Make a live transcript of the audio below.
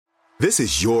This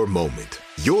is your moment,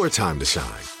 your time to shine,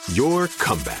 your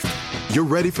comeback. You're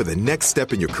ready for the next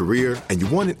step in your career, and you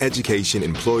want an education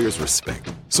employers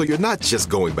respect. So you're not just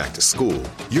going back to school,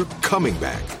 you're coming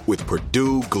back with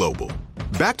Purdue Global.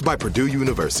 Backed by Purdue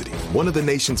University, one of the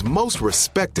nation's most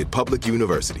respected public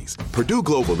universities, Purdue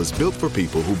Global is built for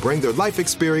people who bring their life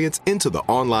experience into the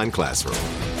online classroom.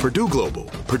 Purdue Global,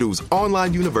 Purdue's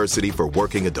online university for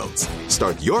working adults.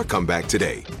 Start your comeback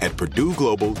today at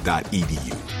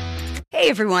purdueglobal.edu. Hey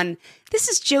everyone, this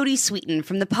is Jody Sweeten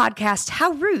from the podcast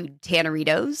How Rude,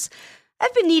 Tanneritos.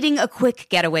 I've been needing a quick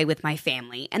getaway with my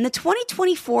family, and the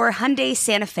 2024 Hyundai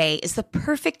Santa Fe is the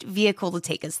perfect vehicle to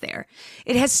take us there.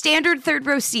 It has standard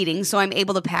third-row seating, so I'm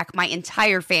able to pack my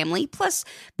entire family, plus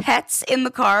pets, in the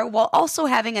car, while also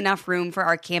having enough room for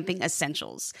our camping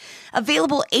essentials.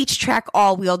 Available H-Track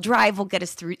all-wheel drive will get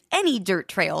us through any dirt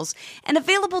trails, and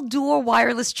available dual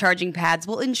wireless charging pads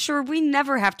will ensure we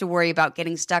never have to worry about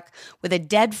getting stuck with a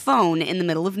dead phone in the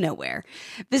middle of nowhere.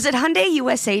 Visit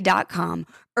HyundaiUSA.com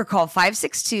or call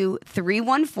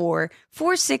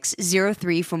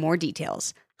 562-314-4603 for more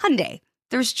details. Hyundai,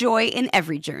 there's joy in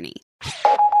every journey.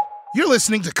 You're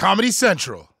listening to Comedy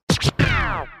Central.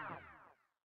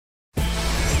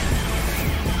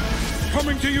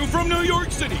 Coming to you from New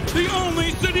York City, the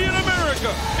only city in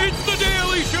America, it's The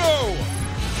Daily Show.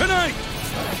 Tonight,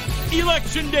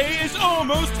 Election Day is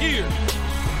almost here.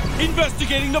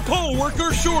 Investigating the poll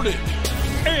worker shortage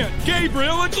and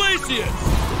Gabriel Iglesias.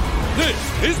 This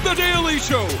is The Daily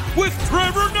Show with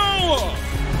Trevor Noah.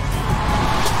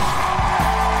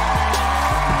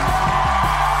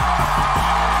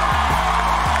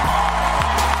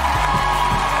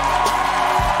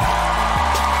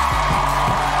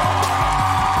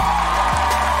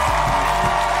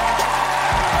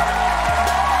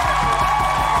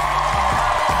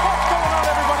 What's going on,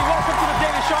 everybody? Welcome to The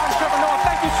Daily Show. I'm Trevor Noah.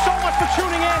 Thank you so much for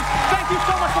tuning in. Thank you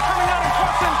so much for coming out in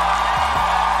person.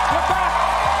 We're back.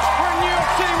 We're in New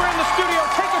York City. We're in the studio.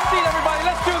 Take a seat, everybody.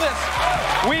 Let's do this.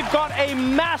 We've got a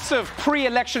massive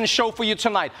pre-election show for you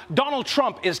tonight. Donald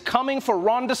Trump is coming for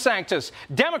Ron DeSantis.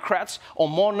 Democrats are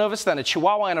more nervous than a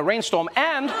chihuahua in a rainstorm.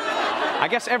 And I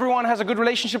guess everyone has a good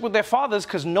relationship with their fathers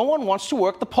because no one wants to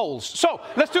work the polls. So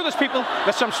let's do this, people.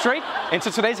 Let's jump straight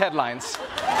into today's headlines.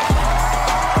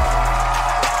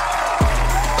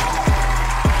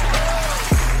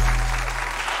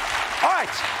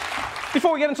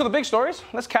 Before we get into the big stories,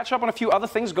 let's catch up on a few other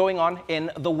things going on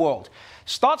in the world.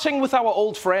 Starting with our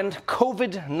old friend,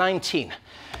 COVID-19.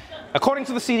 According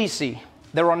to the CDC,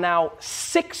 there are now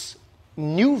 6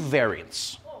 new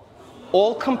variants,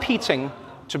 all competing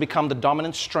to become the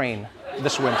dominant strain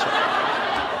this winter.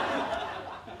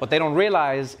 What they don't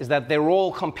realize is that they're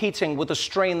all competing with a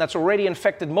strain that's already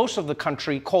infected most of the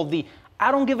country called the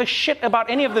I don't give a shit about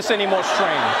any of this anymore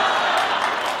strain.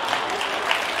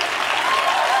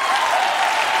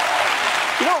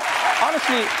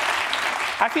 Honestly,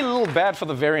 I feel a little bad for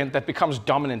the variant that becomes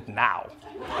dominant now,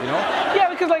 you know? Yeah,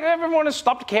 because like everyone has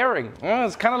stopped caring. You know,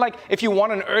 it's kind of like if you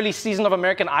won an early season of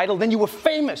American Idol, then you were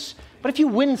famous. But if you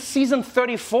win season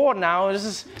 34 now,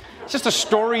 it's just a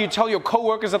story you tell your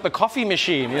coworkers at the coffee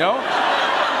machine, you know?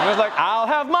 And it's like, I'll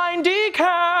have mine decaf.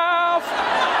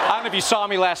 I don't know if you saw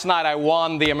me last night. I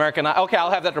won the American Idol. Okay,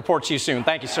 I'll have that report to you soon.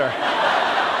 Thank you, sir.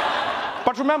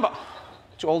 But remember,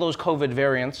 to all those COVID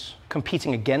variants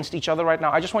competing against each other right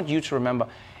now, I just want you to remember,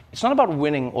 it's not about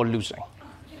winning or losing.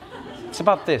 It's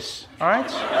about this, all right?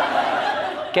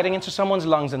 Getting into someone's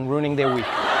lungs and ruining their week.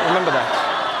 Remember that.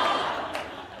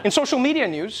 In social media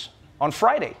news, on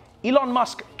Friday, Elon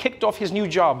Musk kicked off his new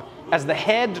job as the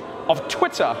head of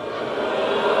Twitter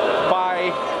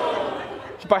by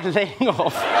laying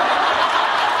off.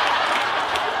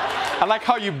 I like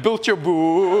how you built your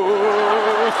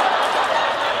booth.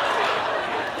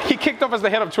 He kicked off as the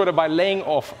head of Twitter by laying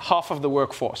off half of the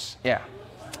workforce. Yeah.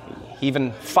 He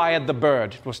even fired the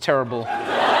bird. It was terrible.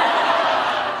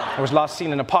 It was last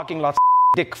seen in a parking lot,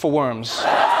 dick for worms.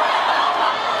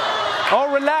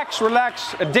 Oh, relax.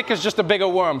 A dick is just a bigger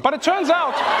worm. But it turns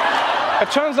out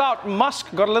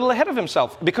Musk got a little ahead of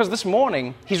himself because this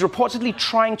morning he's reportedly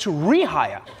trying to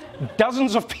rehire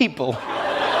dozens of people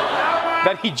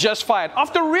that he just fired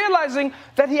after realizing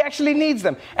that he actually needs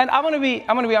them. And I'm gonna be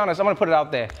honest, I'm gonna put it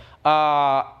out there.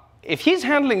 If he's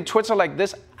handling Twitter like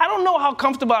this, I don't know how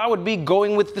comfortable I would be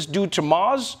going with this dude to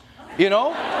Mars, you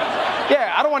know?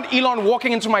 Yeah, I don't want Elon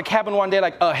walking into my cabin one day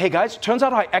like, hey guys, turns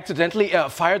out I accidentally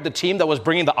fired the team that was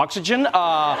bringing the oxygen,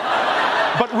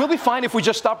 but we'll be fine if we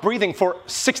just stop breathing for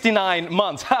 69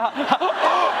 months.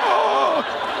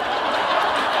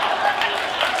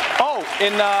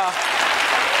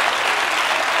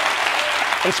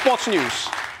 In sports news,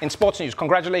 in sports news,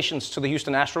 congratulations to the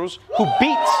Houston Astros, who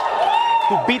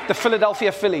beat the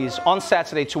Philadelphia Phillies on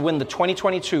Saturday to win the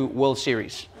 2022 World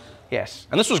Series. Yes,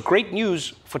 and this was great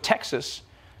news for Texas,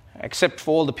 except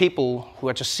for all the people who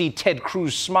had to see Ted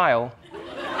Cruz smile.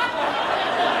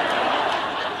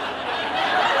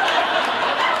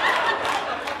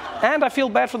 And I feel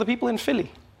bad for the people in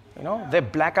Philly. You know, they're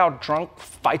blackout drunk,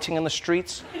 fighting in the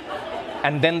streets,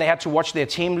 and then they had to watch their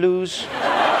team lose.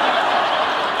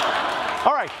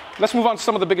 All right, let's move on to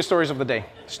some of the biggest stories of the day.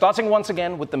 Starting once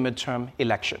again with the midterm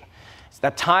election. It's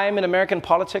that time in American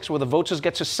politics where the voters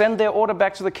get to send their order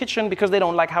back to the kitchen because they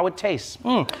don't like how it tastes.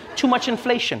 Too much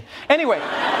inflation. Anyway,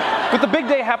 with the big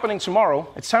day happening tomorrow,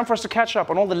 it's time for us to catch up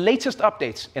on all the latest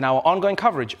updates in our ongoing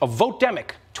coverage of Vote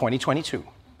Demic 2022.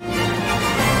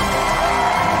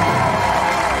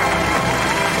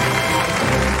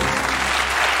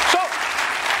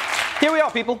 Here we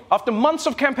are, people. After months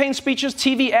of campaign speeches,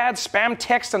 TV ads, spam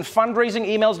texts, and fundraising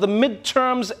emails, the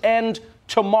midterms end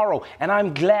tomorrow. And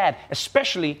I'm glad,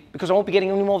 especially because I won't be getting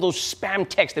any more of those spam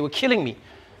texts. They were killing me.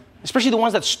 Especially the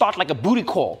ones that start like a booty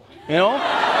call, you know?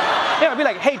 Yeah, I'll be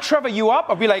like, hey, Trevor, you up?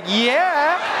 I'll be like,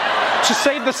 yeah. To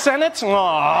save the Senate?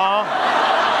 Aww.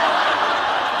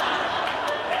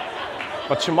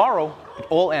 But tomorrow, it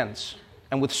all ends.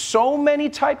 And with so many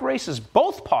tight races,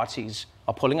 both parties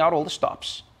are pulling out all the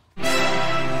stops.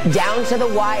 Down to the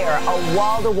wire, a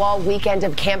wall-to-wall weekend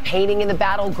of campaigning in the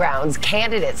battlegrounds.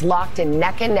 Candidates locked in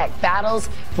neck-and-neck battles,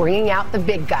 bringing out the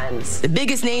big guns. The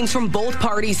biggest names from both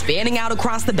parties spanning out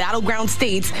across the battleground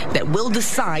states that will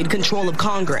decide control of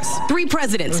Congress. 3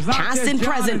 presidents, past and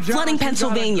present, flooding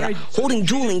Pennsylvania, holding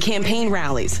dueling campaign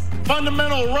rallies.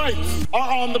 Fundamental rights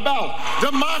are on the ballot.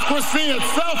 Democracy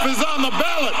itself is on the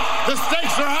ballot. The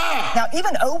stakes are high. Now,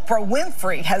 even Oprah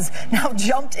Winfrey has now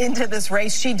jumped into this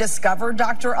race. She discovered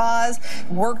Dr. Oz,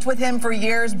 worked with him for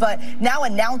years, but now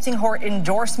announcing her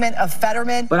endorsement of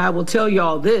Fetterman. But I will tell you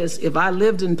all this, if I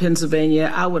lived in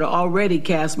Pennsylvania, I would have already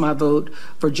cast my vote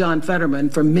for John Fetterman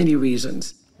for many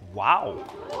reasons. Wow.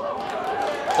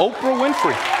 Oprah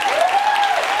Winfrey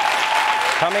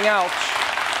coming out.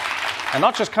 And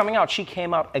not just coming out, she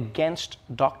came out against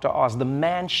Dr. Oz, the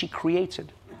man she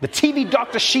created, the TV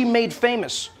doctor she made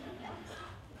famous.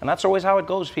 And that's always how it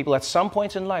goes, people. At some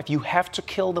point in life, you have to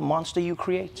kill the monster you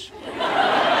create.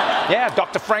 Yeah,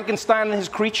 Dr. Frankenstein and his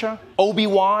creature,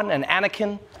 Obi-Wan and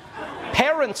Anakin,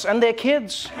 parents and their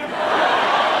kids.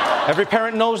 Every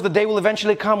parent knows the day will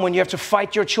eventually come when you have to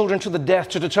fight your children to the death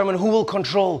to determine who will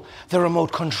control the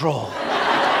remote control.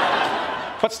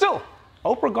 But still,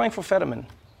 Oprah going for Fetterman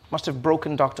must have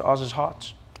broken Dr. Oz's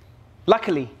heart.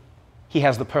 Luckily, he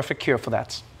has the perfect cure for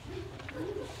that.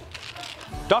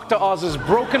 Dr. Oz's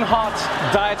Broken Heart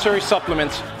Dietary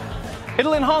Supplement.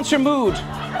 It'll enhance your mood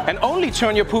and only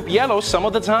turn your poop yellow some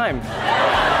of the time.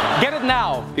 Get it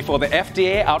now before the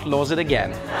FDA outlaws it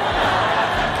again.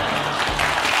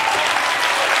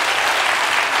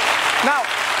 Now,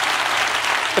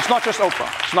 it's not just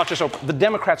Oprah. It's not just Oprah. The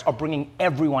Democrats are bringing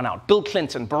everyone out. Bill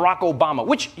Clinton, Barack Obama,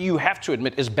 which you have to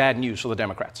admit is bad news for the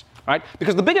Democrats, right?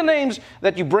 Because the bigger names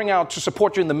that you bring out to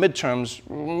support you in the midterms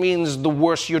means the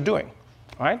worse you're doing.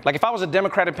 Right? Like if I was a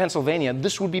Democrat in Pennsylvania,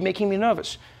 this would be making me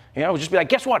nervous. You know, I would just be like,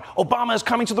 guess what? Obama is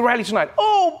coming to the rally tonight.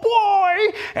 Oh,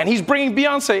 boy! And he's bringing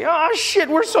Beyonce. Oh, shit,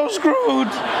 we're so screwed.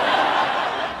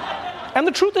 And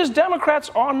the truth is, Democrats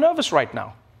are nervous right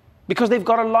now because they've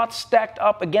got a lot stacked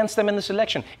up against them in this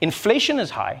election. Inflation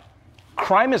is high.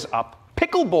 Crime is up.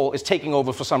 Pickleball is taking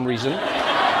over for some reason.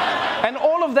 And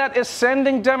all of that is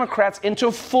sending Democrats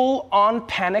into full-on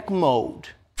panic mode.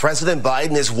 President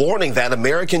Biden is warning that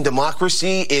American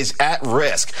democracy is at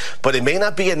risk, but it may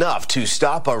not be enough to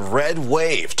stop a red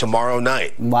wave tomorrow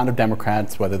night. A lot of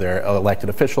Democrats, whether they're elected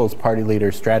officials, party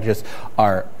leaders, strategists,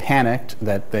 are panicked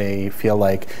that they feel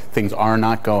like things are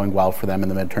not going well for them in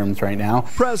the midterms right now.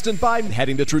 President Biden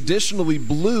heading to traditionally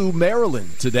blue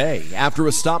Maryland today after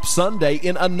a stop Sunday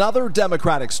in another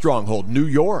Democratic stronghold, New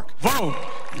York. Vote!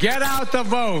 Get out the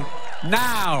vote!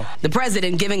 Now! The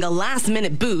president giving a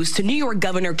last-minute boost to New York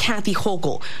Governor Kathy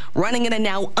Hochul, running in a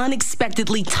now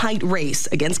unexpectedly tight race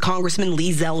against Congressman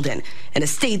Lee Zeldin, in a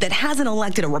state that hasn't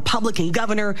elected a Republican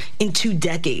governor in 2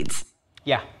 decades.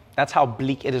 Yeah, that's how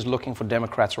bleak it is looking for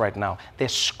Democrats right now. They're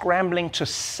scrambling to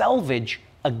salvage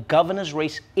a governor's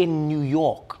race in New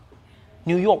York.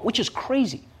 New York, which is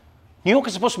crazy. New York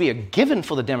is supposed to be a given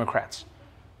for the Democrats.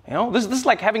 You know, this is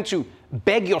like having to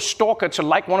beg your stalker to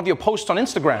like one of your posts on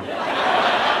Instagram.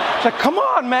 It's like, come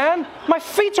on, man. My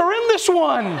feet are in this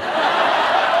one.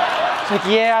 It's like,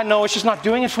 yeah, I know. It's just not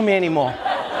doing it for me anymore.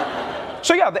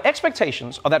 So yeah, the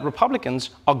expectations are that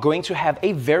Republicans are going to have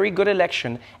a very good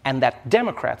election and that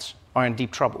Democrats are in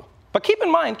deep trouble. But keep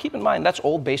in mind, that's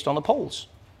all based on the polls,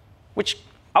 which,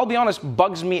 I'll be honest,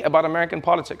 bugs me about American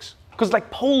politics. Because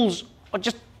like polls are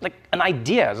just like an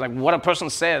idea. It's like what a person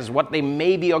says, what they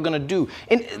maybe are going to do.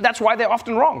 And that's why they're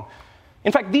often wrong.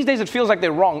 In fact, these days it feels like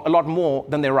they're wrong a lot more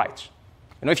than they're right.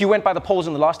 You know, if you went by the polls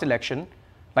in the last election,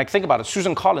 like think about it,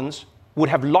 Susan Collins would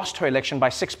have lost her election by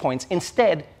 6 points.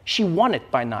 Instead, she won it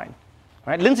by 9.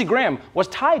 Right? Lindsey Graham was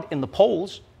tied in the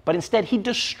polls, but instead he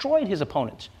destroyed his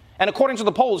opponent. And according to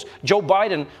the polls, Joe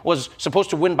Biden was supposed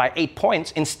to win by 8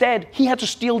 points. Instead, he had to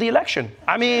steal the election.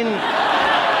 I mean,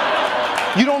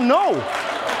 you don't know.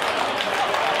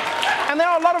 And there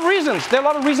are a lot of reasons. There are a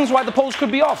lot of reasons why the polls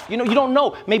could be off. You know, you don't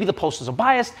know. Maybe the pollsters are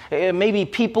biased. Maybe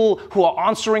people who are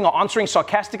answering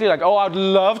sarcastically, like, oh, I'd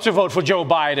love to vote for Joe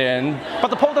Biden. But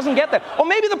the poll doesn't get that. Or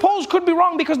maybe the polls could be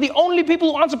wrong because the only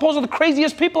people who answer polls are the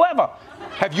craziest people ever.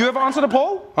 Have you ever answered a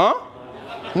poll? Huh?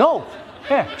 No.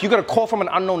 Yeah, if you get a call from an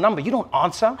unknown number, you don't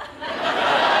answer.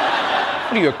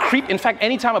 What are you, a creep? In fact,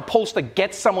 anytime a pollster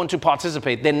gets someone to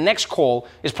participate, their next call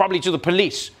is probably to the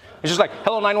police. It's just like,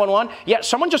 hello, 911. Yeah,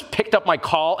 someone just picked up my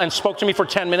call and spoke to me for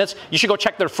 10 minutes. You should go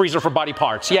check their freezer for body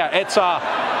parts. Yeah,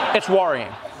 it's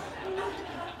worrying.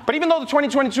 But even though the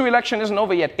 2022 election isn't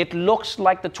over yet, it looks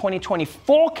like the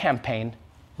 2024 campaign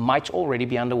might already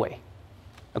be underway.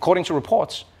 According to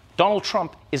reports, Donald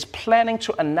Trump is planning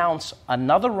to announce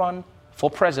another run for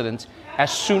president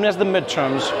as soon as the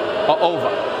midterms are over.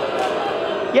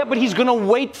 Yeah, but he's going to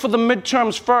wait for the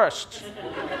midterms first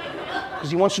because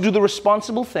he wants to do the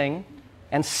responsible thing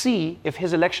and see if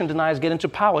his election deniers get into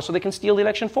power so they can steal the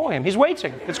election for him. He's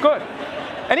waiting. It's good.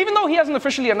 And even though he hasn't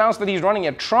officially announced that he's running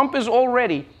yet, Trump is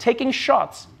already taking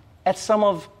shots at some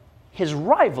of his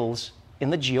rivals in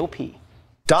the GOP.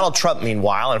 Donald Trump,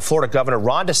 meanwhile, and Florida Governor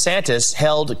Ron DeSantis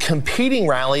held competing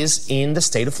rallies in the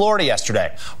state of Florida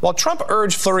yesterday. While Trump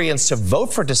urged Floridians to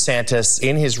vote for DeSantis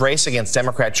in his race against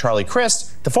Democrat Charlie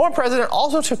Crist, the former president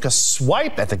also took a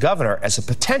swipe at the governor as a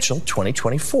potential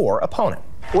 2024 opponent.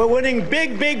 We're winning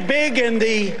big, big, big in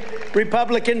the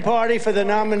Republican Party for the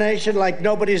nomination like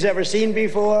nobody's ever seen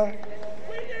before.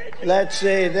 Let's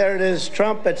see, there it is,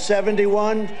 Trump at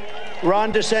 71,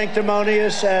 Ron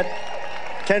DeSanctimonious at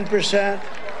 10%.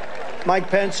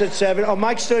 Mike Pence at 7. Oh,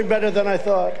 Mike's doing better than I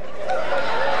thought.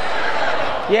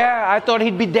 Yeah, I thought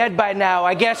he'd be dead by now.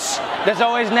 I guess there's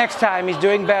always next time. He's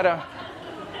doing better.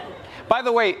 By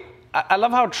the way, I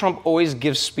love how Trump always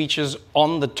gives speeches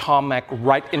on the tarmac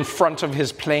right in front of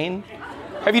his plane.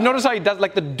 Have you noticed how he does?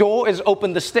 Like the door is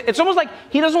open. It's almost like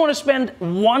he doesn't want to spend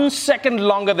 1 second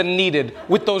longer than needed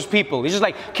with those people. He's just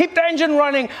like, keep the engine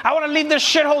running. I want to leave this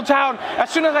shithole town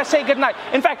as soon as I say goodnight.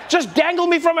 In fact, just dangle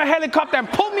me from a helicopter and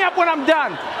pull me up when I'm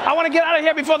done. I want to get out of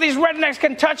here before these rednecks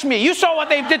can touch me. You saw what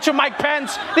they did to Mike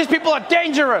Pence. These people are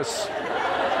dangerous.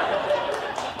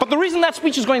 But the reason that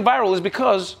speech is going viral is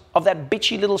because of that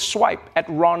bitchy little swipe at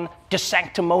Ron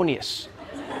DeSanctimonious.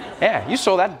 Yeah, you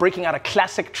saw that, breaking out a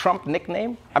classic Trump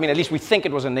nickname. I mean, at least we think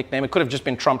it was a nickname. It could have just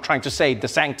been Trump trying to say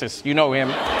DeSantis. You know him.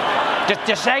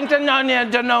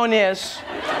 DeSanctimonious.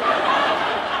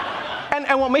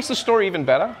 And what makes the story even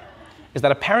better is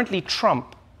that apparently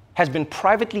Trump has been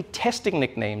privately testing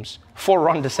nicknames for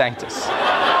Ron DeSantis.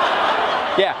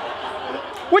 Yeah,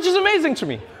 which is amazing to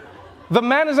me. The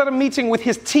man is at a meeting with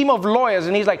his team of lawyers,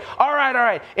 and he's like, all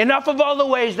right, enough of all the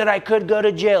ways that I could go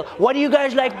to jail. What do you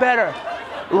guys like better?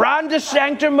 Ron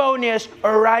DeSanctimonious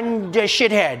or Ron the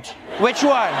shithead? Which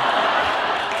one?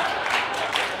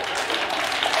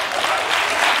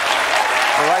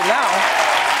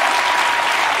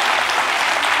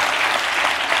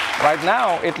 Right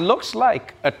now, it looks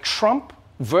like a Trump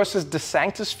versus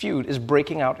DeSantis feud is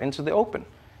breaking out into the open.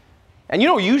 And you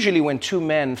know, usually when two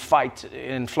men fight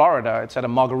in Florida, it's at a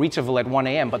Margaritaville at 1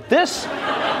 a.m. But this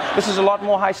is a lot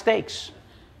more high stakes,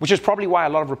 which is probably why a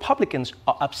lot of Republicans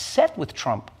are upset with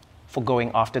Trump for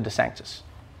going after DeSantis.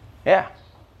 Yeah,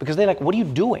 because they're like, what are you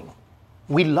doing?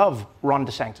 We love Ron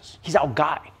DeSantis. He's our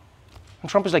guy. And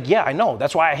Trump is like, yeah, I know.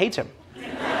 That's why I hate him.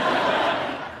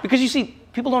 Because you see,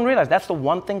 people don't realize that's the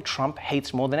one thing Trump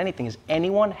hates more than anything is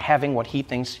anyone having what he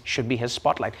thinks should be his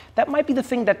spotlight. That might be the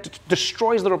thing that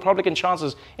destroys the Republican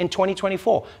chances in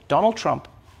 2024. Donald Trump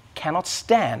cannot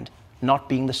stand not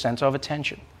being the center of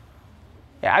attention.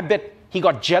 Yeah, I bet he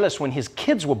got jealous when his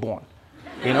kids were born.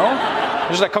 You know?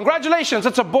 He's like, congratulations,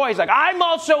 it's a boy. He's like, I'm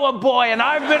also a boy, and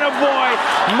I've been a boy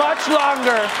much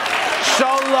longer. So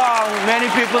long, many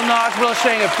people in Knoxville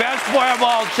saying it, best boy of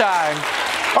all time.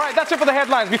 All right, that's it for the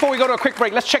headlines. Before we go to a quick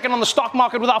break, let's check in on the stock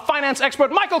market with our finance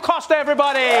expert, Michael Costa,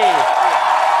 everybody.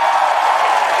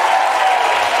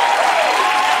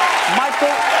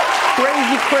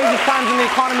 crazy times in the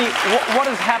economy. What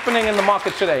is happening in the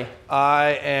market today?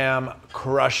 I am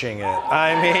crushing it.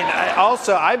 I mean,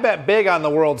 I bet big on the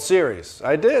World Series.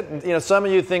 I did. You know, some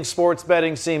of you think sports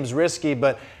betting seems risky,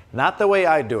 but not the way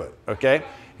I do it, okay?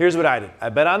 Here's what I did. I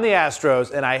bet on the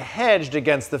Astros, and I hedged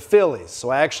against the Phillies, so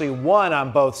I actually won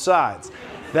on both sides.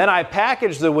 Then I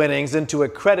packaged the winnings into a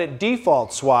credit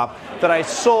default swap that I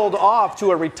sold off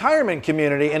to a retirement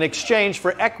community in exchange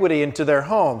for equity into their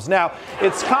homes. Now,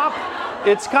 it's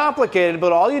complicated,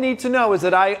 but all you need to know is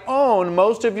that I own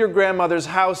most of your grandmother's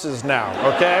houses now,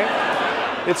 okay?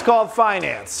 It's called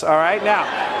finance, all right? Now,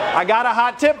 I got a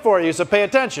hot tip for you, so pay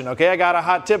attention, okay? I got a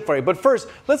hot tip for you. But first,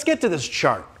 let's get to this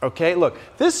chart, okay? Look,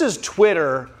 this is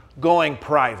Twitter going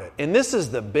private. And this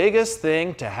is the biggest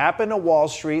thing to happen to Wall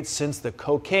Street since the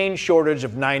cocaine shortage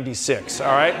of '96,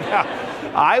 all right? Now,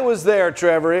 I was there,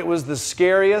 Trevor. It was the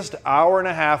scariest hour and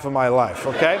a half of my life,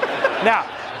 okay? Now,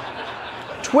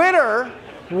 Twitter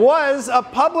was a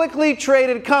publicly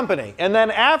traded company. And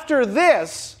then after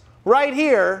this, right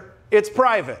here, it's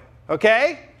private,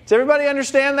 okay? Does everybody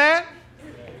understand that?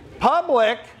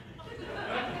 Public,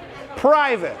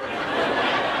 private.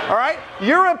 All right?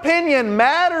 Your opinion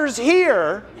matters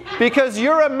here because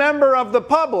you're a member of the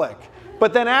public.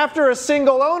 But then after a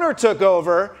single owner took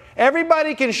over,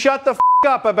 everybody can shut the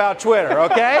up about Twitter,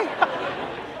 okay?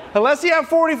 Unless you have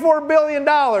 $44 billion,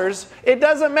 it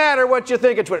doesn't matter what you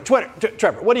think of Twitter.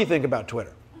 Trevor, what do you think about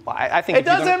Twitter? Well, I think it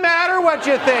doesn't matter what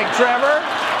you think, Trevor.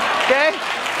 Okay?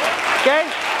 Okay?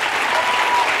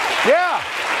 Yeah,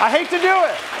 I hate to do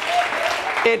it.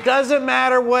 It doesn't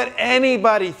matter what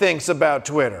anybody thinks about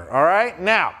Twitter, all right?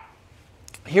 Now,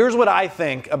 here's what I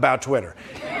think about Twitter.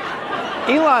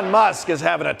 Elon Musk is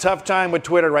having a tough time with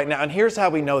Twitter right now, and here's how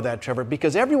we know that, Trevor,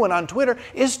 because everyone on Twitter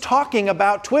is talking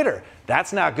about Twitter.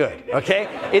 That's not good, okay?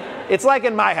 It's like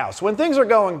in my house. When things are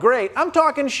going great, I'm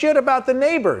talking shit about the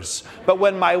neighbors. But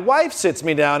when my wife sits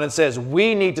me down and says,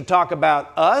 we need to talk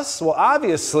about us, well,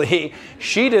 obviously,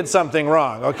 she did something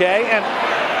wrong, okay? And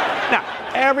now,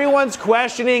 everyone's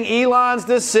questioning Elon's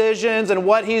decisions and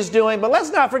what he's doing, but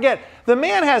let's not forget, the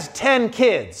man has 10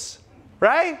 kids,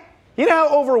 right? You know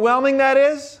how overwhelming that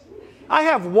is? I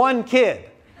have one kid.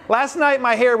 Last night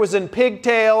my hair was in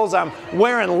pigtails, I'm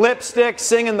wearing lipstick,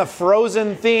 singing the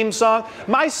Frozen theme song.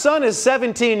 My son is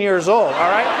 17 years old, all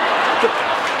right?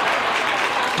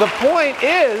 The point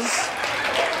is,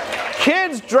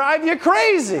 kids drive you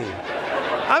crazy.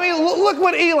 I mean, look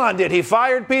what Elon did. He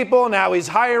fired people. Now he's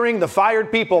hiring the fired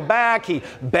people back. He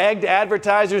begged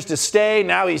advertisers to stay.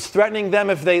 Now he's threatening them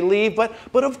if they leave. But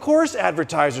of course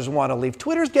advertisers want to leave.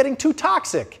 Twitter's getting too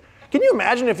toxic. Can you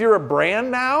imagine if you're a brand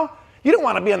now? You don't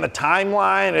want to be on the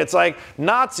timeline. It's like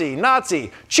Nazi, Nazi,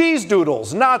 cheese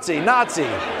doodles, Nazi, Nazi.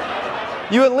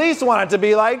 You at least want it to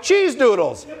be like cheese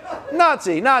doodles,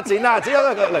 Nazi, Nazi, Nazi.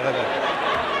 Oh,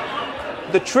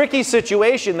 look. The tricky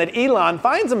situation that Elon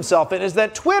finds himself in is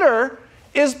that Twitter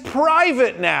is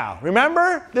private now.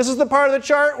 Remember? This is the part of the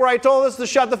chart where I told us to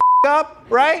shut the up,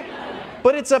 right?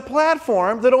 But it's a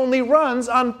platform that only runs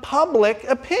on public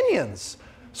opinions.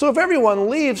 So if everyone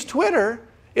leaves Twitter,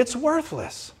 it's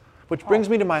worthless. Which brings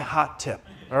me to my hot tip,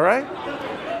 all right?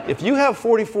 If you have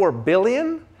 $44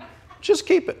 billion, just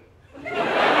keep it. Back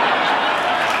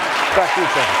to you,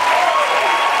 Trevor.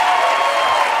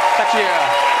 Actually,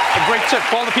 a great tip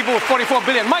for all the people with $44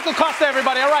 billion. Michael Costa,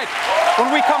 everybody. All right.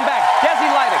 When we come back, Desi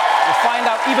Leidick will find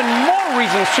out even more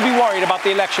reasons to be worried about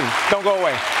the election. Don't go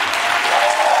away.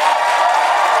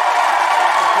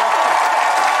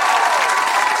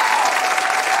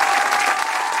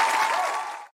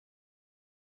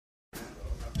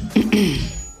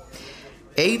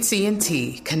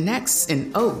 AT&T connects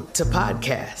an ode to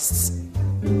podcasts.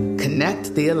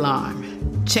 Connect the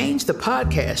alarm. Change the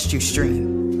podcast you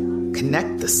stream.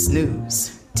 Connect the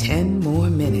snooze. 10 more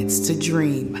minutes to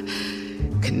dream.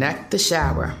 Connect the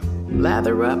shower.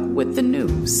 Lather up with the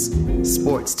news.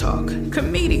 Sports talk,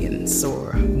 comedians,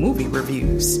 or movie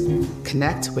reviews.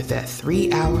 Connect with that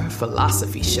 3-hour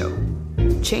philosophy show.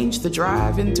 Change the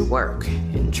drive into work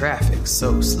in traffic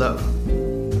so slow.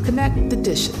 Connect the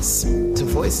dishes to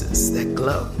voices that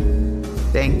glow.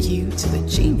 Thank you to the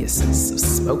geniuses of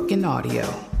spoken audio.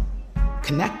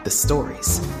 Connect the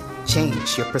stories.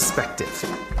 Change your perspective.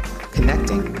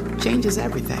 Connecting changes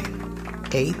everything.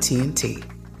 AT&T.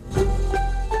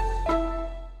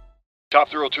 Top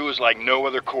Thrill 2 is like no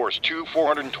other course. 2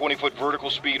 420-foot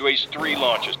vertical speedways, 3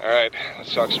 launches. All right,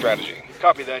 let's talk strategy.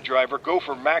 Copy that, driver. Go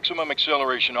for maximum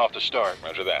acceleration off the start.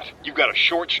 Roger that. You've got a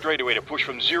short straightaway to push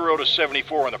from 0 to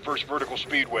 74 on the first vertical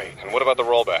speedway. And what about the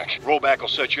rollback? Rollback will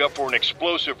set you up for an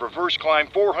explosive reverse climb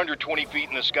 420 feet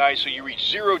in the sky so you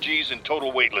reach 0 G's in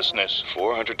total weightlessness.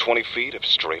 420 feet of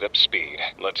straight-up speed.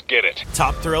 Let's get it.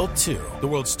 Top Thrill 2, the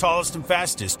world's tallest and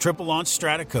fastest triple-launch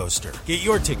strata coaster. Get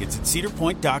your tickets at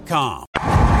cedarpoint.com.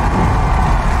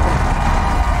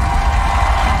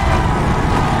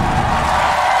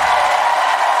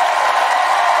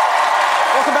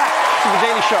 The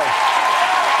Daily Show.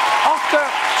 After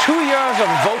 2 years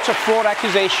of voter fraud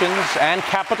accusations and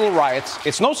Capitol riots,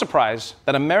 it's no surprise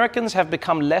that Americans have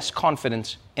become less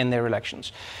confident in their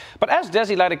elections. But as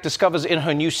Desi Lydic discovers in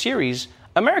her new series,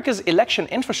 America's election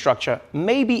infrastructure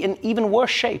may be in even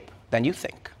worse shape than you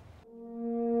think.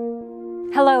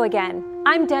 Hello again.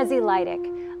 I'm Desi Lydic.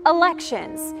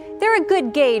 Elections. They're a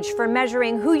good gauge for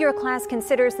measuring who your class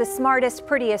considers the smartest,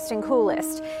 prettiest, and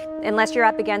coolest. Unless you're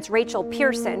up against Rachel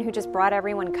Pearson, who just brought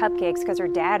everyone cupcakes because her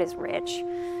dad is rich.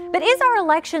 But is our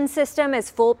election system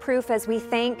as foolproof as we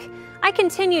think? I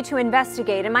continue to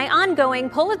investigate in my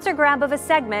ongoing Pulitzer grab of a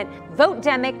segment,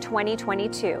 Vote-Demic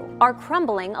 2022, our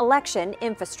crumbling election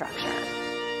infrastructure.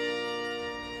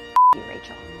 You,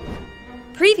 Rachel.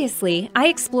 Previously, I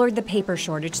explored the paper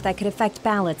shortage that could affect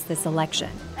ballots this election.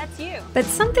 That's you. But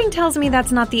something tells me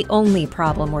that's not the only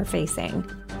problem we're facing.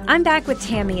 I'm back with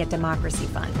Tammy at Democracy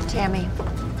Fund. Tammy,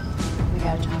 we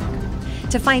gotta talk.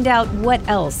 To find out what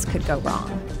else could go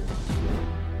wrong.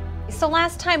 So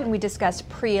last time we discussed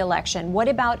pre-election. What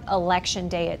about election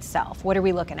day itself? What are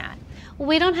we looking at?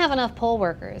 We don't have enough poll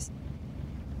workers.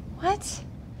 What?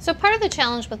 So part of the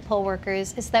challenge with poll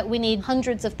workers is that we need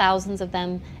hundreds of thousands of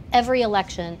them every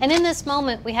election. And in this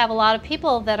moment, we have a lot of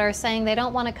people that are saying they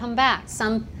don't want to come back.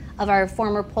 Some of our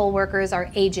former poll workers are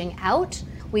aging out.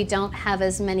 We don't have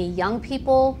as many young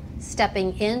people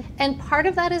stepping in. And part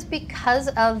of that is because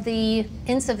of the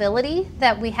incivility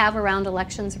that we have around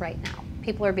elections right now.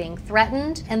 People are being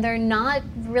threatened, and they're not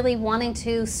really wanting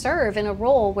to serve in a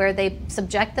role where they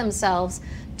subject themselves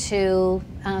to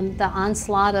the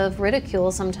onslaught of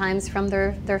ridicule sometimes from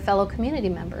their fellow community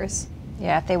members.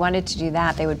 Yeah, if they wanted to do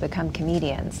that, they would become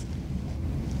comedians.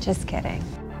 Just kidding.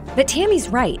 But Tammy's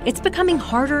right. It's becoming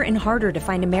harder and harder to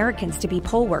find Americans to be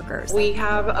poll workers. We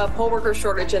have a poll worker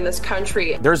shortage in this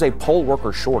country. There's a poll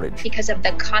worker shortage. Because of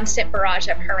the constant barrage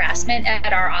of harassment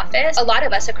at our office, a lot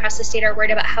of us across the state are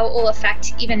worried about how it will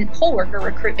affect even poll worker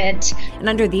recruitment. And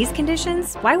under these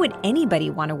conditions, why would anybody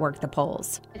want to work the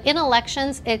polls? In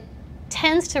elections, it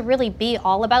tends to really be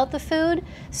all about the food.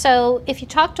 So if you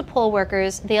talk to poll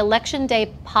workers, the election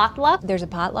day potluck. There's a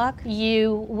potluck?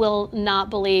 You will not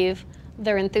believe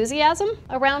their enthusiasm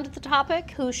around the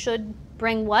topic, who should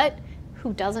bring what,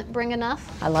 who doesn't bring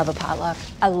enough. I love a potluck.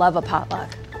 I love a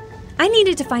potluck. I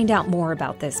needed to find out more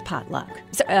about this potluck,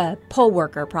 poll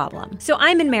worker problem. So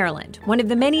I'm in Maryland, one of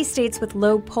the many states with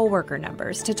low poll worker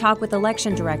numbers, to talk with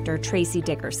election director Tracy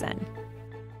Dickerson.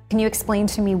 Can you explain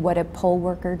to me what a poll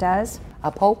worker does?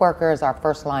 A poll worker is our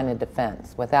first line of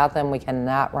defense. Without them, we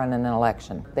cannot run an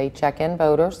election. They check in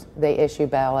voters, they issue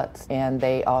ballots, and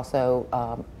they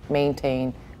also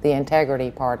maintain the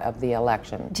integrity part of the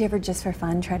election. Do you ever, just for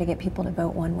fun, try to get people to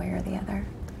vote one way or the other?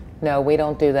 No, we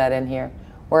don't do that in here.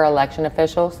 We're election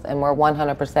officials, and we're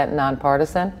 100%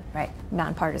 nonpartisan. Right,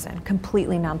 nonpartisan,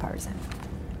 completely nonpartisan.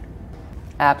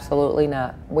 Absolutely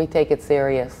not. We take it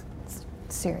serious.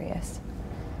 Serious.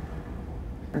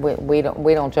 We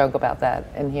don't joke about that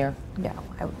in here. No,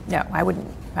 I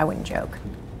wouldn't joke.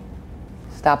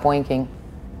 Stop winking.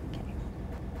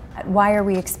 Why are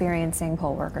we experiencing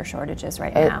poll worker shortages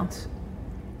right now?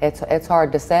 It's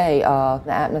hard to say.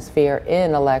 The atmosphere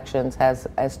in elections has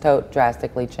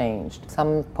drastically changed.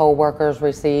 Some poll workers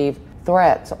receive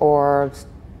threats, or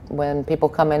when people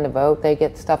come in to vote, they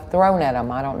get stuff thrown at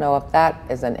them. I don't know if that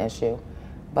is an issue,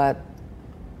 but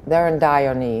they're in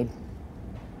dire need.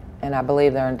 And I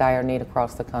believe they're in dire need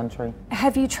across the country.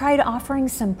 Have you tried offering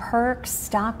some perks,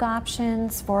 stock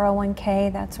options,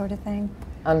 401k, that sort of thing?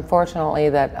 Unfortunately,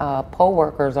 that poll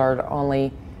workers are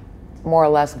only more or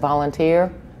less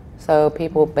volunteer, so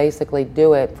people basically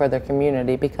do it for their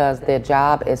community because their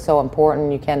job is so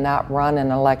important. You cannot run an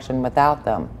election without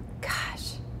them.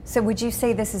 Gosh. So would you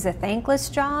say this is a thankless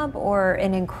job or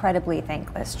an incredibly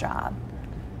thankless job?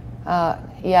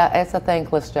 Yeah, it's a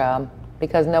thankless job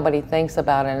because nobody thinks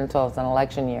about it until it's an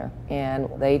election year. And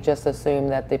they just assume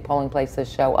that the polling places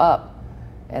show up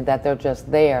and that they're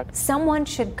just there. Someone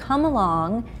should come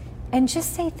along and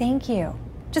just say thank you.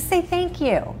 Just say thank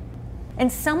you.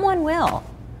 And someone will,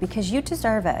 because you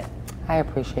deserve it. I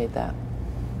appreciate that.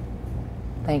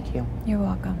 Thank you. You're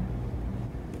welcome.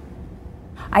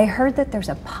 I heard that there's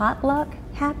a potluck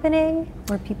happening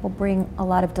where people bring a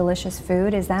lot of delicious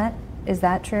food. Is that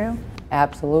true?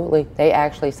 Absolutely. They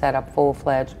actually set up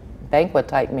full-fledged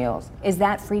banquet-type meals. Is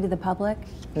that free to the public?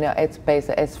 No,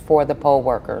 it's for the poll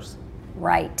workers.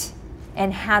 Right.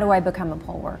 And how do I become a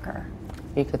poll worker?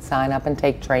 You could sign up and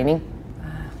take training.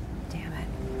 Damn it.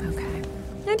 Okay.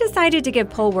 I decided to give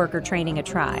poll worker training a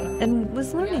try and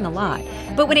was learning a lot.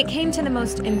 But when it came to the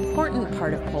most important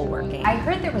part of poll working, I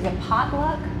heard there was a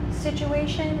potluck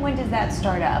situation. When does that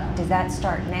start up? Does that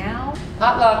start now?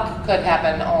 Potluck could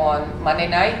happen on Monday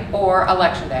night or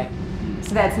Election Day.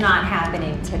 So that's not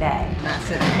happening today. Not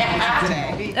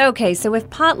today. Okay, so if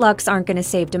potlucks aren't going to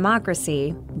save democracy,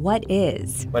 what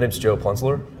is? My name's Joe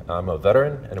Plensler. I'm a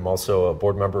veteran, and I'm also a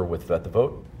board member with Vet the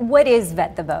Vote. What is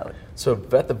Vet the Vote? So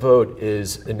Vet the Vote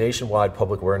is a nationwide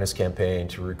public awareness campaign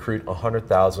to recruit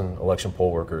 100,000 election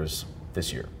poll workers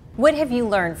this year. What have you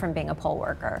learned from being a poll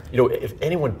worker? You know, if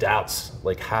anyone doubts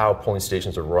how polling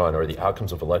stations are run or the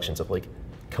outcomes of elections,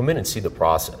 come in and see the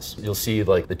process. You'll see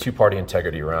the two-party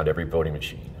integrity around every voting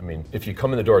machine. I mean, if you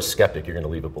come in the door a skeptic, you're going to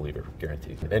leave a believer,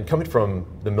 guaranteed. And coming from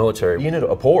the military, being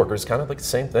a poll worker is kind of the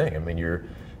same thing. I mean,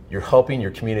 you're helping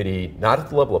your community, not at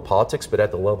the level of politics, but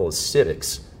at the level of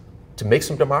civics, to make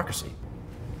some democracy.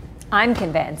 I'm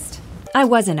convinced. I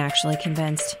wasn't actually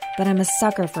convinced, but I'm a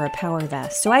sucker for a power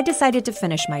vest, so I decided to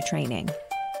finish my training.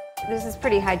 This is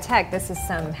pretty high tech. This is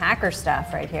some hacker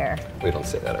stuff right here. We don't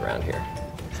say that around here.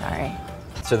 Sorry.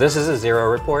 So this is a zero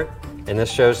report, and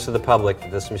this shows to the public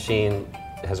that this machine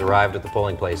has arrived at the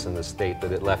polling place in the state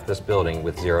that it left this building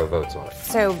with 0 votes on it.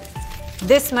 So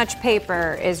this much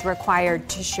paper is required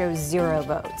to show 0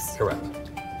 votes. Correct.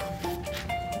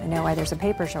 I know why there's a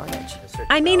paper shortage.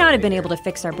 I may not have been able to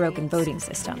fix our broken voting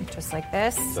system. Just like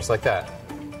this. Just like that.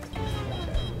 I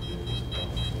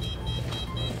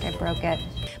think I broke it.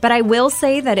 But I will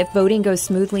say that if voting goes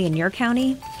smoothly in your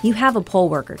county, you have a poll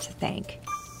worker to thank.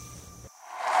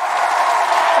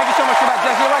 Thank you so much for that,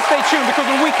 Desi. All right, stay tuned, because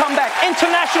when we come back,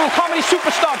 international comedy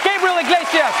superstar Gabriel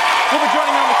Iglesias will be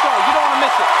joining me on the show. You don't want to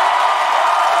miss it.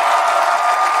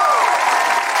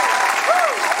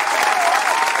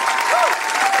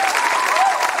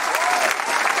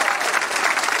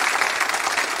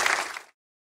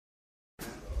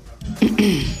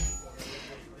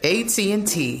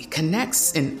 AT&T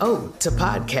connects an ode to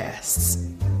podcasts.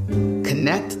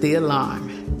 Connect the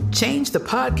alarm. Change the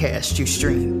podcast you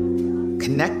stream.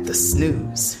 Connect the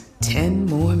snooze. 10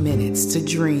 more minutes to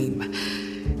dream.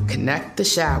 Connect the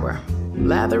shower.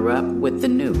 Lather up with the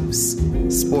news.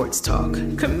 Sports talk,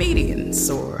 comedians,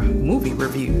 or movie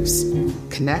reviews.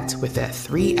 Connect with that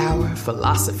 3-hour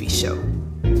philosophy show.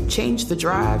 Change the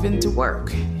drive into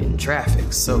work in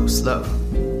traffic so slow.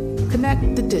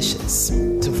 Connect the dishes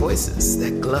to voices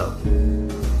that glow.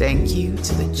 Thank you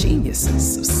to the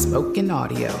geniuses of spoken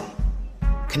audio.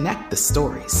 Connect the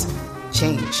stories.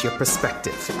 Change your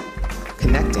perspective.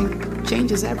 Connecting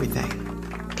changes everything.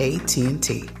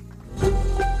 AT&T.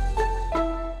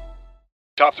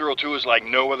 Top Thrill 2 is like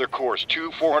no other course.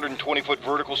 2 420-foot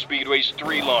vertical speedways,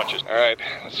 3 launches. All right,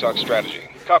 let's talk strategy.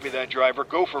 Copy that, driver.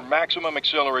 Go for maximum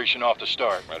acceleration off the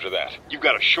start. Roger that. You've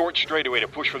got a short straightaway to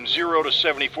push from 0 to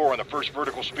 74 on the first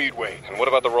vertical speedway. And what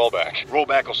about the rollback?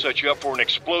 Rollback will set you up for an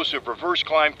explosive reverse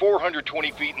climb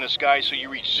 420 feet in the sky so you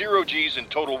reach 0 G's in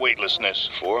total weightlessness.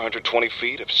 420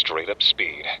 feet of straight-up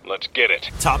speed. Let's get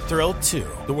it. Top Thrill 2,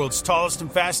 the world's tallest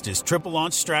and fastest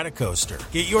triple-launch strata coaster.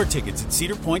 Get your tickets at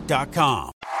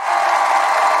cedarpoint.com.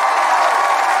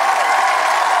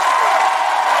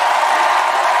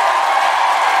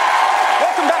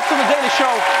 Welcome back to The Daily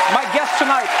Show. My guest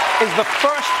tonight is the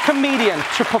first comedian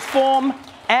to perform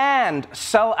and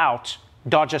sell out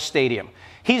Dodger Stadium.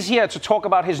 He's here to talk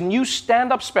about his new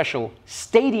stand-up special,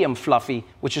 Stadium Fluffy,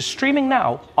 which is streaming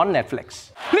now on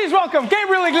Netflix. Please welcome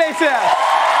Gabriel Iglesias.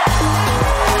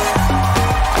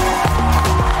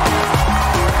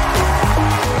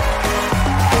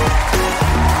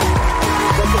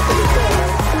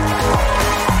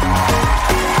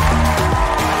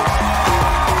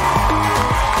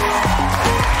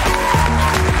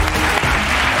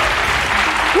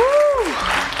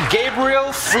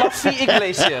 Gabriel Fluffy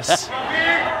Iglesias.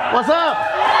 What's up?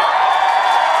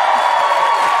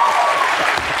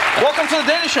 Welcome to The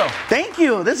Daily Show. Thank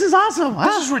you. This is awesome. Wow.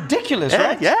 This is ridiculous,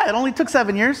 right? Yeah, it only took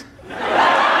 7 years.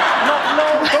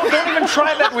 No, don't even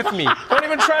try that with me. Don't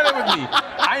even try that with me.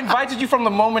 I invited you from the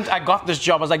moment I got this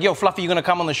job. I was like, yo, Fluffy, you're going to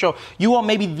come on the show. You are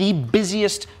maybe the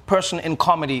busiest person in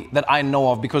comedy that I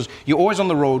know of, because you're always on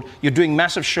the road, you're doing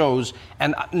massive shows,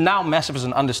 and now massive is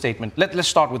an understatement. Let's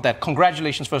start with that.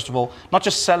 Congratulations, first of all. Not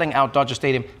just selling out Dodger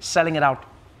Stadium, selling it out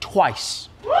twice.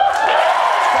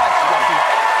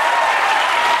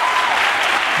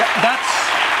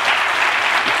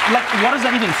 what does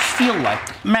that even feel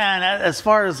like? Man, as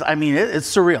far as, I mean, it's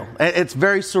surreal. It's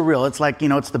very surreal. It's like,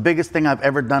 it's the biggest thing I've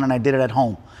ever done, and I did it at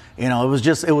home. It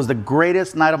was the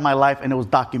greatest night of my life, and it was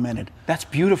documented. That's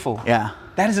beautiful. Yeah.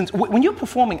 That isn't, when you're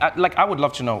performing, I would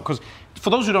love to know, because for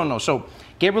those who don't know, so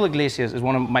Gabriel Iglesias is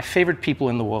one of my favorite people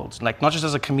in the world, like not just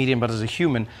as a comedian, but as a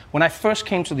human. When I first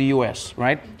came to the US,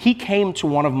 right, he came to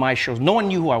one of my shows. No one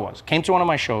knew who I was. Came to one of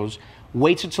my shows,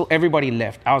 waited till everybody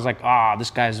left. I was like,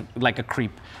 this guy's like a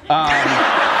creep.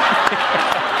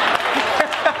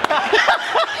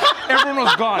 Everyone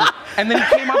was gone. And then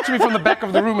he came up to me from the back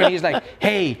of the room and he's like,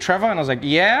 hey, Trevor? And I was like,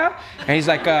 yeah? And he's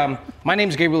like, my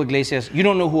name's Gabriel Iglesias. You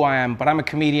don't know who I am, but I'm a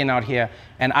comedian out here.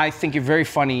 And I think you're very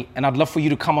funny. And I'd love for you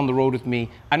to come on the road with me.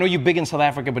 I know you're big in South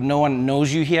Africa, but no one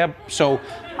knows you here. So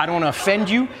I don't want to offend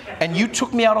you. And you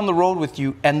took me out on the road with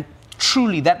you. And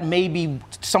truly, that may be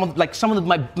some of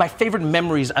my favorite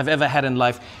memories I've ever had in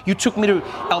life. You took me to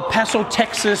El Paso,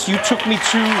 Texas. You took me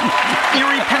to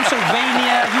Erie,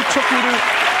 Pennsylvania. You took me to...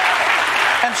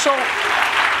 And so,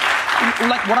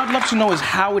 like, what I'd love to know is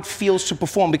how it feels to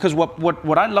perform, because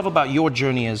what I love about your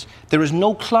journey is there is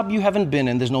no club you haven't been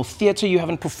in, there's no theater you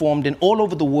haven't performed in all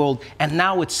over the world, and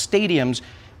now it's stadiums.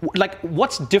 Like,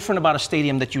 what's different about a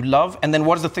stadium that you love, and then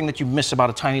what is the thing that you miss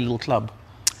about a tiny little club?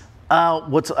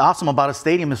 What's awesome about a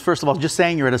stadium is, first of all, just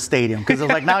saying you're at a stadium, because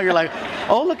it's like, now you're like,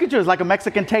 oh, look at you, it's like a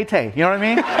Mexican Tay-Tay, you know what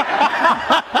I mean?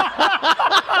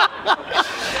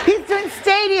 He's doing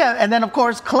stadium. And then, of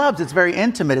course, clubs, it's very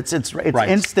intimate. It's right.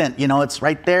 Instant, it's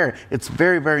right there. It's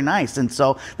very, very nice. And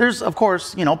so there's, of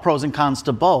course, pros and cons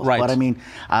to both. Right. But I mean,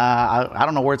 I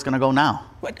don't know where it's going to go now.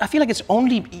 I feel like it's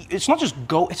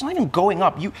not even going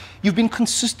up. You've been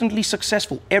consistently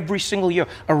successful every single year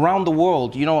around the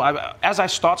world. As I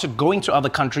started going to other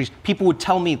countries, people would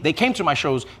tell me they came to my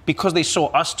shows because they saw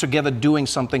us together doing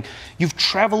something. You've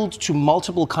traveled to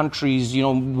multiple countries,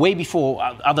 way before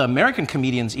other American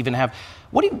comedians even have.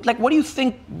 What do you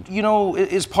think,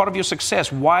 is part of your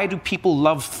success? Why do people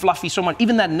love Fluffy so much?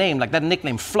 Even that name, like that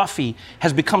nickname, Fluffy,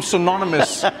 has become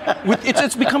synonymous with,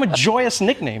 it's become a joyous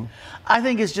nickname. I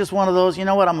think it's just one of those,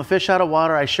 I'm a fish out of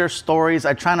water. I share stories.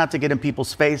 I try not to get in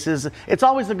people's faces. It's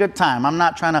always a good time. I'm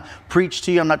not trying to preach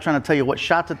to you. I'm not trying to tell you what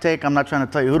shot to take. I'm not trying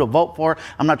to tell you who to vote for.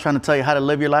 I'm not trying to tell you how to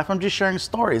live your life. I'm just sharing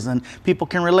stories, and people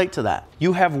can relate to that.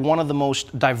 You have one of the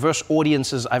most diverse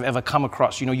audiences I've ever come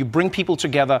across. You bring people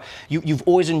together. You've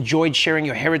always enjoyed sharing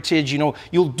your heritage.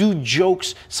 You'll do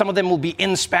jokes. Some of them will be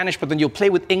in Spanish, but then you'll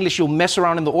play with English. You'll mess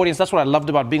around in the audience. That's what I loved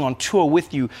about being on tour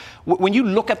with you. When you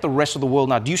look at the rest of the world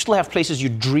now, do you still have places you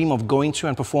dream of going to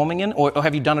and performing in, or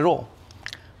have you done it all?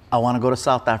 I want to go to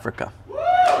South Africa.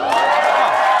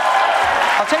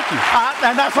 I'll take you.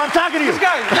 And that's what I'm talking to you. This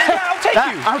guy, I'll take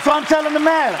you. That's what I'm telling the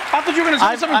man. I thought you were going to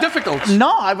say something difficult.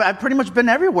 No, I've pretty much been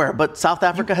everywhere, but South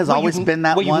Africa has always been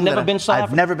that one. You've never been to South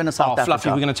Africa? I've never been to South Africa. Fluffy,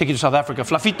 we're going to take you to South Africa.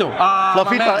 Fluffito.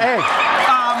 Fluffito, hey.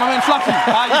 My man Fluffy.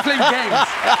 You're playing games.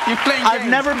 You're playing games. I've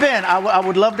never been. I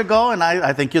would love to go, and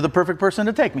I think you're the perfect person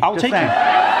to take me. I'll take you.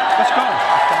 Let's go.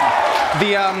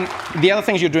 The other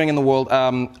things you're doing in the world,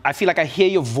 I feel like I hear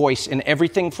your voice in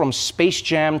everything from Space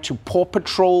Jam to Paw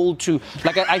Patrol to,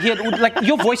 I hear,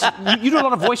 your voice, you do a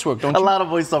lot of voice work, don't you? A lot of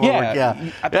voiceover work,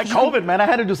 yeah. COVID, man, I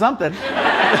had to do something.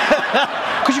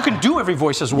 Because you can do every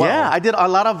voice as well. Yeah, I did a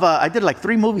lot of, I did like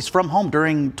 3 movies from home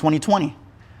during 2020.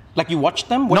 Like you watched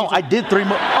them? No, I did 3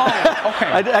 movies. Oh, okay.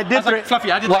 I did 3. Like,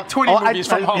 Fluffy, I did like 20 movies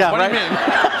from home. Yeah, what right? do you mean?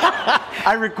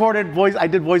 I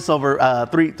did voiceover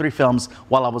 3 films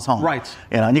while I was home. Right.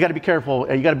 And you got to be careful.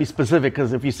 You got to be specific,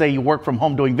 because if you say you work from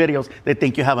home doing videos, they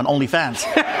think you have an OnlyFans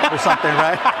or something,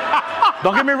 right?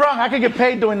 Don't get me wrong. I could get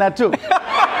paid doing that too.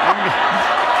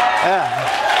 Yeah.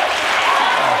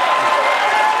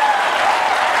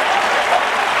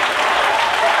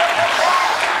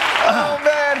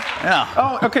 Yeah.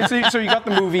 Oh, okay. So you got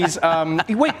the movies.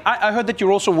 Wait, I heard that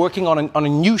you're also working on a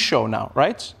new show now,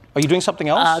 right? Are you doing something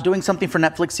else? Doing something for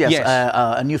Netflix, yes.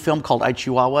 A new film called I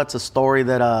Chihuahua. It's a story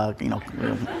that, Well,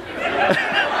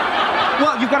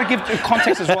 you've got to give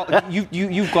context as well.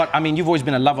 You've got. I mean, you've always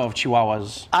been a lover of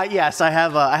Chihuahuas. Yes, I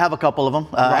have. I have a couple of them.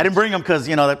 Right. I didn't bring them because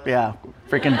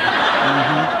freaking.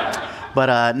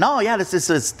 But no, yeah, this is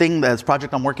this thing, this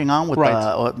project I'm working on with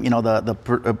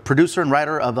the producer and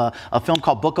writer of a film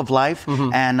called Book of Life,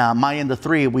 and Maya and the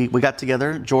Three. We got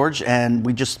together, George, and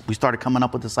we started coming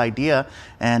up with this idea,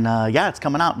 and it's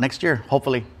coming out next year,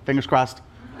 hopefully. Fingers crossed.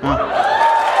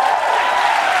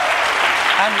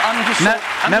 I'm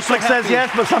Netflix says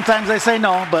yes, but sometimes they say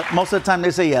no. But most of the time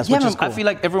they say yes, which is cool. I feel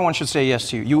like everyone should say yes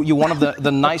to you. You're one of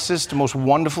the nicest, most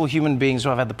wonderful human beings who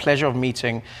I've had the pleasure of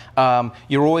meeting.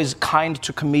 You're always kind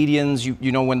to comedians.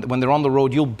 You know, when they're on the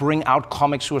road, you'll bring out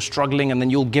comics who are struggling, and then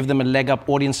you'll give them a leg up.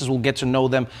 Audiences will get to know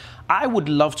them. I would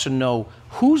love to know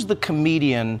who's the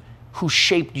comedian who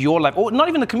shaped your life, or not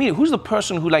even the comedian, who's the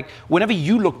person who, like, whenever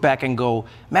you look back and go,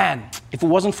 man, if it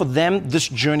wasn't for them, this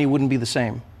journey wouldn't be the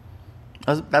same?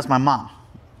 That's my mom.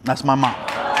 That's my mom.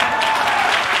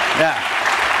 Yeah.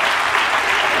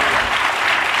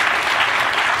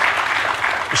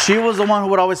 She was the one who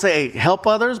would always say, hey, help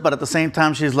others, but at the same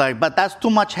time, she's like, but that's too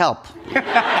much help.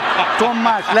 Too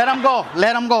much. Let them go.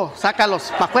 Let them go.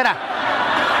 Sácalos. Pa' fuera.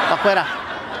 Pa' fuera.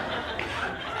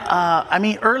 I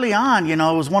mean, early on, you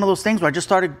know, it was one of those things where I just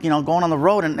started, you know, going on the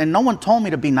road, and no one told me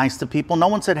to be nice to people. No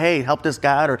one said, hey, help this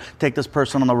guy or take this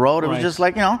person on the road. It was just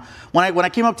like, you know, when I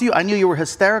came up to you, I knew you were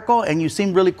hysterical and you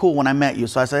seemed really cool when I met you.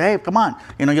 So I said, hey, come on,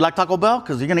 you know, you like Taco Bell?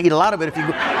 Because you're going to eat a lot of it if you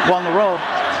go on the road.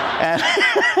 And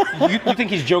you think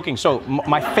he's joking. So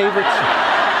my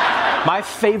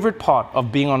favorite part of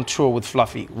being on tour with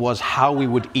Fluffy was how we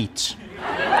would eat.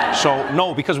 So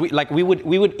no, because we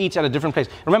would eat at a different place.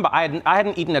 Remember, I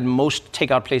hadn't eaten at most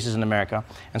takeout places in America,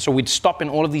 and so we'd stop in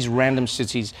all of these random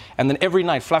cities, and then every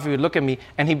night Fluffy would look at me,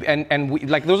 and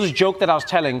there was this joke that I was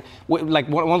telling, like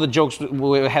one of the jokes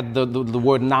had the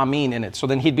word Namin in it. So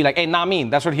then he'd be like, hey,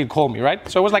 Namin, that's what he'd call me, right?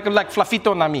 So it was like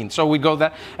Flafito Namin. So we'd go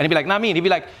there, and he'd be like, Namin. He'd be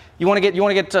like, you want to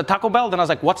get Taco Bell? Then I was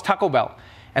like, what's Taco Bell?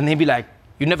 And he'd be like,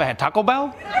 you never had Taco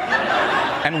Bell?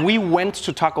 And we went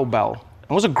to Taco Bell.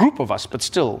 It was a group of us, but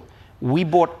still, we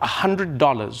bought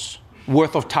 $100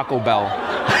 worth of Taco Bell,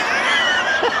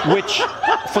 which,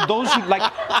 for those who,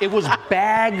 like, it was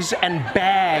bags and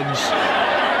bags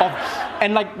of,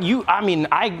 and like you, I mean,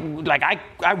 I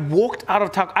walked out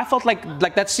of Taco, I felt like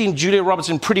that scene, Julia Roberts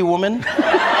in Pretty Woman.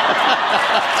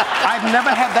 I've never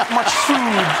had that much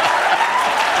food.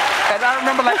 And I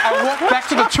remember, like, I walked back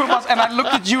to the tour bus and I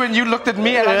looked at you and you looked at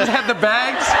me and I just had the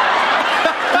bags.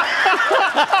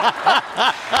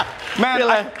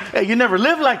 Man, hey, you never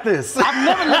lived like this. I've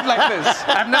never lived like this.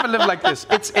 I've never lived like this.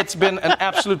 It's been an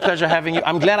absolute pleasure having you.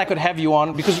 I'm glad I could have you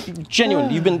on because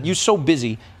genuinely, you're so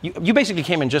busy. You basically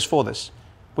came in just for this,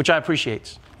 which I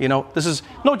appreciate. You know,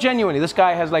 genuinely, this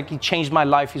guy he changed my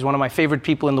life. He's one of my favorite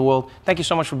people in the world. Thank you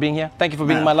so much for being here. Thank you for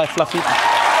being in my life, Fluffy.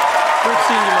 Great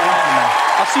seeing you, man.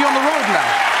 I'll see you on the road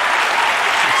now.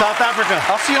 South Africa.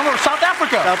 I'll see you on the road. South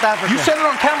Africa. South Africa. You said it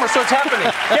on camera, so it's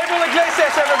happening. Gabriel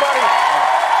Iglesias, everybody.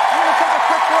 We're going to take a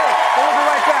quick break. We'll be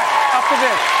right back after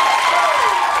this.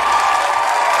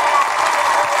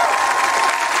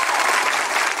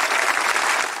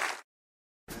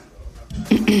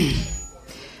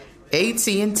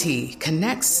 AT&T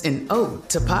connects an ode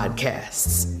to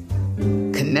podcasts.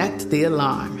 Connect the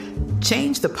alarm.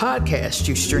 Change the podcast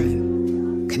you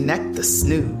stream. Connect the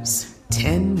snooze.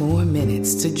 10 more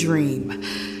minutes to dream.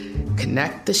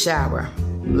 Connect the shower.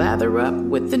 Lather up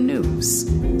with the news.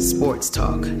 Sports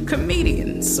talk,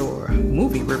 comedians, or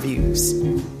movie reviews.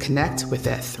 Connect with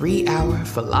that 3-hour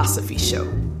philosophy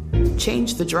show.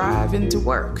 Change the drive into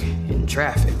work in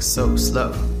traffic so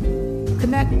slow.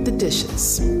 Connect the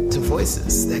dishes to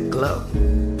voices that glow.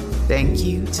 Thank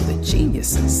you to the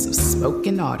geniuses of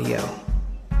spoken audio.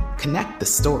 Connect the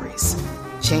stories.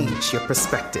 Change your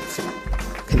perspective.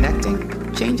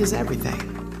 Connecting changes everything.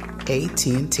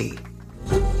 AT&T.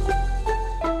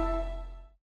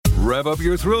 Rev up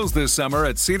your thrills this summer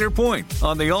at Cedar Point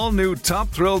on the all-new Top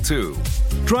Thrill 2.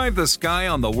 Drive the sky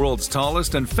on the world's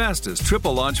tallest and fastest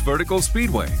triple-launch vertical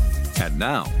speedway. And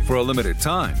now, for a limited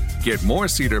time, get more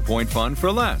Cedar Point fun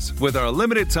for less with our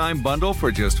limited-time bundle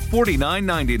for just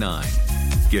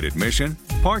 $49.99. Get admission,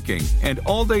 parking, and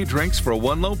all-day drinks for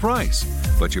one low price.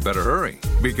 But you better hurry,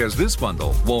 because this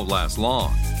bundle won't last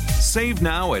long. Save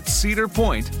now at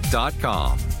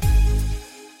cedarpoint.com.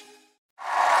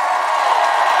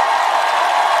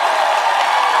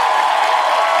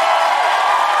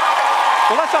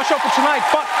 Well, that's our show for tonight.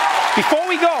 But before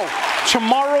we go,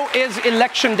 tomorrow is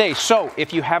Election Day. So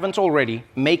if you haven't already,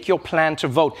 make your plan to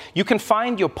vote. You can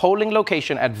find your polling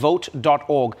location at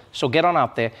vote.org. So get on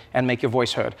out there and make your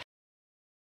voice heard.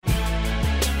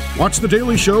 Watch The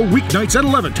Daily Show weeknights at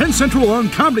 11, 10 Central on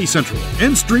Comedy Central.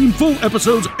 And stream full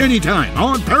episodes anytime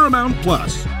on Paramount+.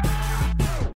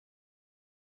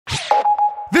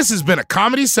 This has been a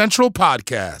Comedy Central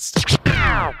podcast.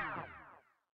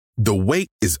 The wait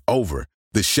is over.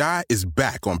 The Chi is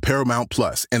back on Paramount+,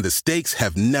 and the stakes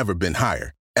have never been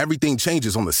higher. Everything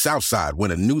changes on the South Side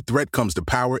when a new threat comes to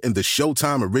power in the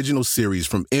Showtime original series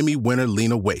from Emmy winner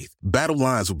Lena Waithe. Battle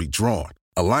lines will be drawn.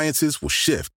 Alliances will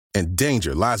shift. And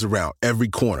danger lies around every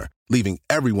corner, leaving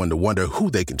everyone to wonder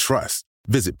who they can trust.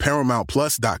 Visit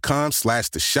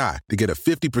ParamountPlus.com/TheShot to get a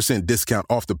 50% discount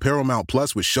off the Paramount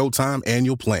Plus with Showtime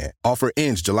annual plan. Offer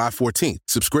ends July 14th.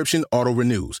 Subscription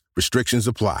auto-renews. Restrictions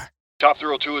apply. Top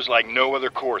Thrill 2 is like no other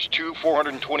course. 2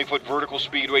 420-foot vertical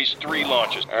speedways, 3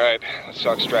 launches. All right, let's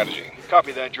talk strategy.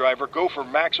 Copy that, driver. Go for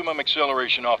maximum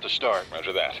acceleration off the start.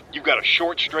 Roger that. You've got a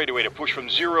short straightaway to push from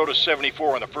 0 to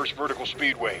 74 on the first vertical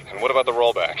speedway. And what about the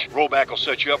rollback? Rollback will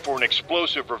set you up for an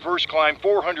explosive reverse climb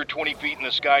 420 feet in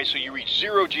the sky so you reach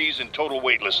 0 G's in total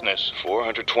weightlessness.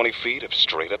 420 feet of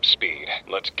straight-up speed.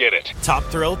 Let's get it. Top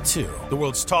Thrill 2, the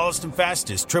world's tallest and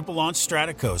fastest triple-launch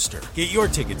stratocoaster. Get your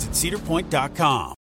tickets at cedarpoint.com.